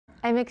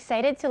I'm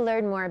excited to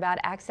learn more about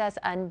Access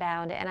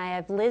Unbound, and I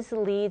have Liz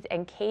Leeds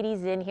and Katie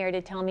Zinn here to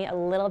tell me a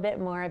little bit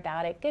more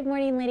about it. Good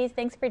morning, ladies.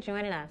 Thanks for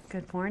joining us.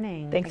 Good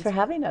morning. Thanks for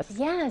having us.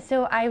 Yeah,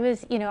 so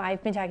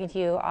I've been talking to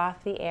you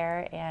off the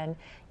air, and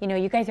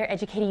you guys are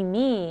educating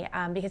me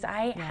because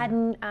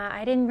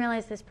I didn't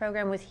realize this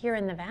program was here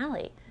in the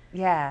Valley.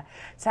 Yeah,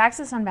 so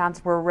Access Unbound,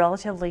 we're a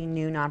relatively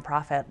new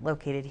nonprofit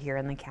located here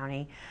in the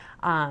county,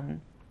 and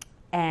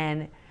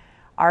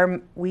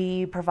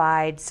we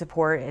provide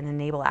support and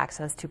enable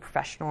access to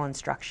professional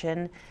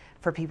instruction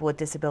for people with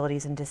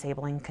disabilities and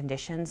disabling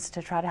conditions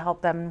to try to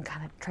help them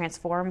kind of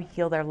transform,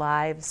 heal their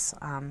lives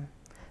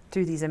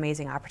through these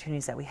amazing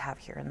opportunities that we have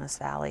here in this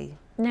valley.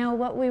 Now,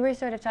 what we were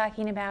sort of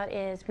talking about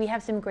is we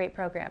have some great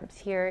programs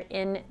here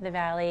in the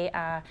Valley,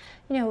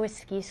 with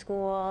ski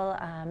school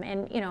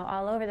and,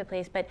 all over the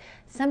place. But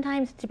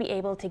sometimes to be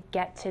able to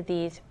get to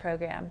these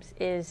programs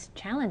is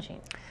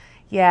challenging.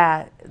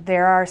 Yeah,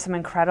 there are some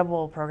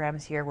incredible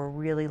programs here. We're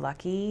really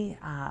lucky.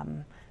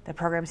 The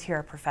programs here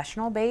are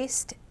professional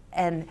based,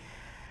 and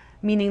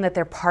meaning that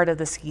they're part of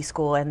the ski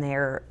school and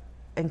they're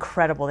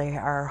incredible. They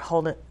are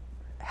held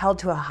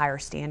to a higher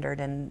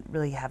standard and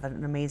really have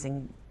an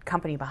amazing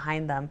company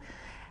behind them.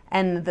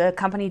 And the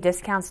company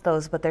discounts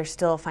those, but there's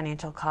still a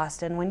financial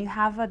cost. And when you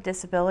have a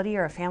disability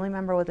or a family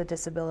member with a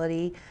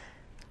disability,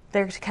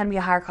 there can be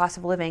a higher cost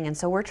of living. And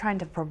so we're trying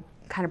to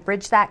kind of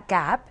bridge that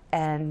gap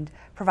and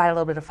provide a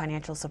little bit of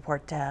financial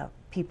support to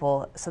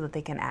people so that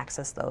they can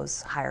access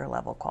those higher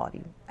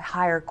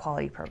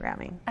quality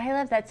programming. I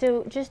love that.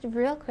 So just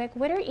real quick,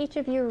 what are each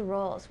of your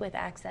roles with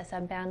Access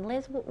Unbound?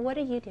 Liz, what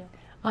do you do?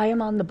 I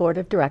am on the board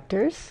of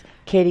directors.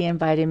 Katie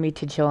invited me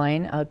to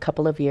join a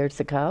couple of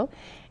years ago,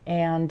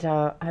 and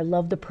I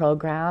love the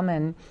program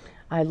and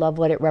I love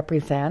what it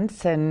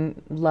represents and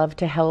love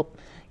to help,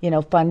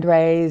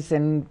 fundraise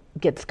and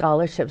get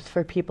scholarships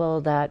for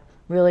people that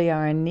really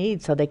are in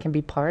need so they can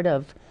be part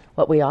of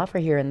what we offer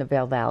here in the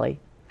Vail Valley.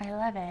 I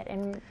love it.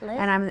 And Liz?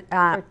 And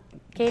I'm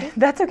Katie?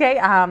 That's okay.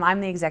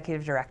 I'm the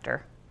executive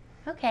director.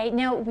 Okay.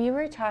 Now, we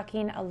were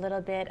talking a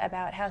little bit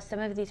about how some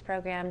of these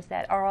programs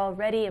that are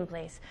already in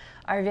place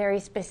are very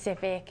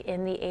specific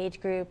in the age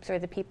groups or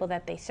the people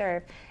that they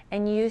serve,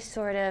 and you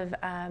sort of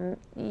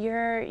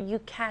you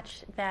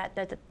catch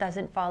that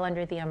doesn't fall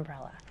under the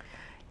umbrella.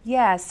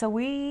 Yeah, so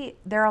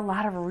there are a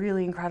lot of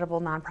really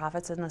incredible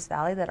nonprofits in this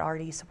valley that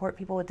already support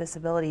people with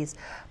disabilities,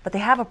 but they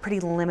have a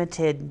pretty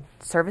limited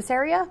service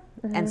area.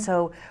 Mm-hmm. And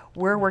so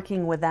we're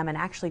working with them and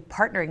actually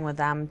partnering with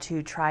them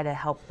to try to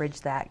help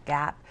bridge that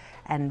gap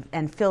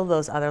and fill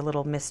those other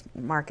little missed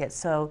markets.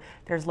 So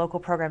there's local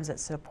programs that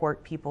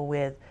support people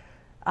with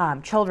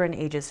children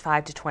ages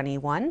 5 to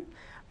 21.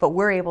 But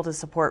we're able to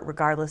support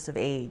regardless of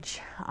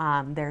age.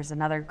 There's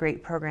another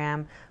great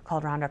program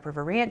called Roundup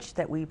River Ranch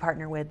that we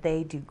partner with.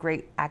 They do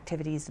great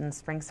activities in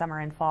spring, summer,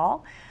 and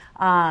fall.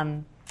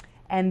 And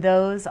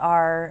those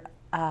are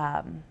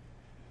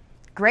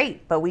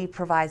great, but we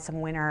provide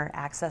some winter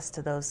access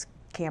to those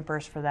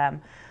campers for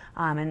them.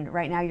 And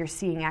right now you're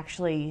seeing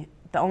actually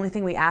the only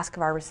thing we ask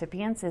of our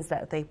recipients is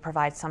that they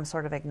provide some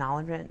sort of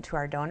acknowledgement to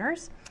our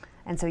donors.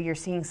 And so you're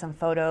seeing some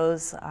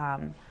photos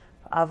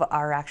of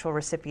our actual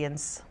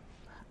recipients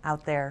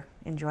out there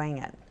enjoying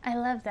it. I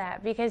love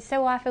that, because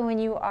so often when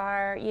you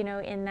are,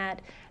 in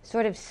that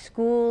sort of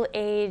school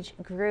age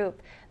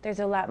group, there's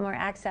a lot more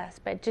access.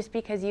 But just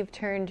because you've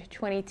turned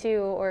 22,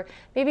 or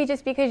maybe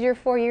just because you're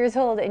 4 years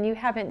old and you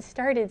haven't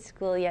started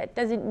school yet,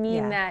 doesn't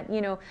mean that,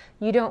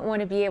 you don't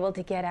want to be able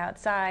to get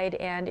outside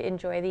and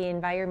enjoy the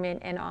environment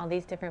and all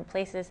these different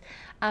places.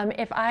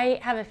 If I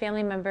have a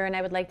family member and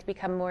I would like to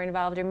become more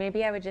involved, or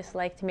maybe I would just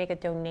like to make a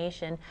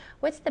donation,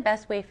 what's the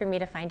best way for me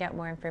to find out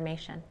more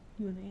information?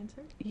 You want to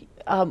answer?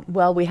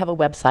 Well, we have a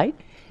website.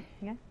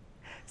 Yeah.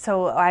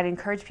 So I'd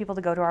encourage people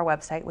to go to our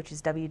website, which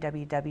is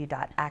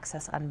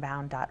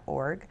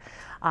www.accessunbound.org.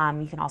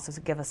 You can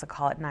also give us a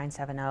call at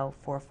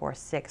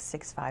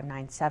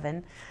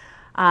 970-446-6597.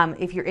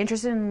 If you're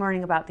interested in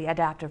learning about the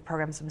adaptive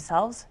programs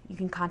themselves, you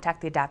can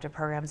contact the adaptive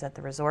programs at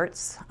the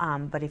resorts.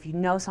 But if you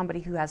know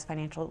somebody who has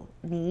financial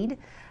need,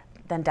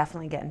 then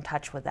definitely get in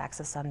touch with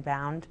Access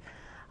Unbound.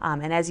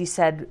 And as you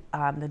said,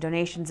 the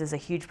donations is a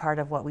huge part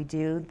of what we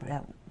do.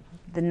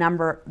 The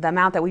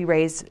amount that we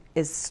raise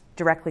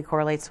directly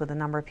correlates with the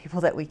number of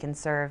people that we can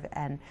serve,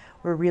 and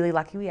we're really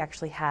lucky. We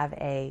actually have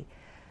a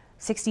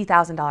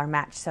 $60,000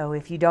 match. So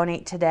if you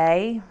donate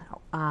today,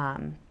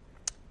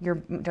 your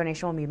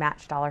donation will be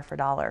matched dollar for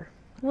dollar.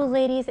 Well,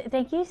 ladies,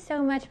 thank you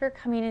so much for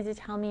coming in to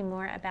tell me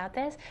more about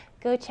this.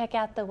 Go check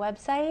out the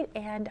website,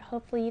 and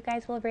hopefully you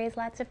guys will raise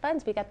lots of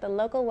funds. We got the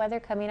local weather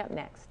coming up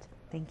next.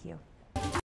 Thank you.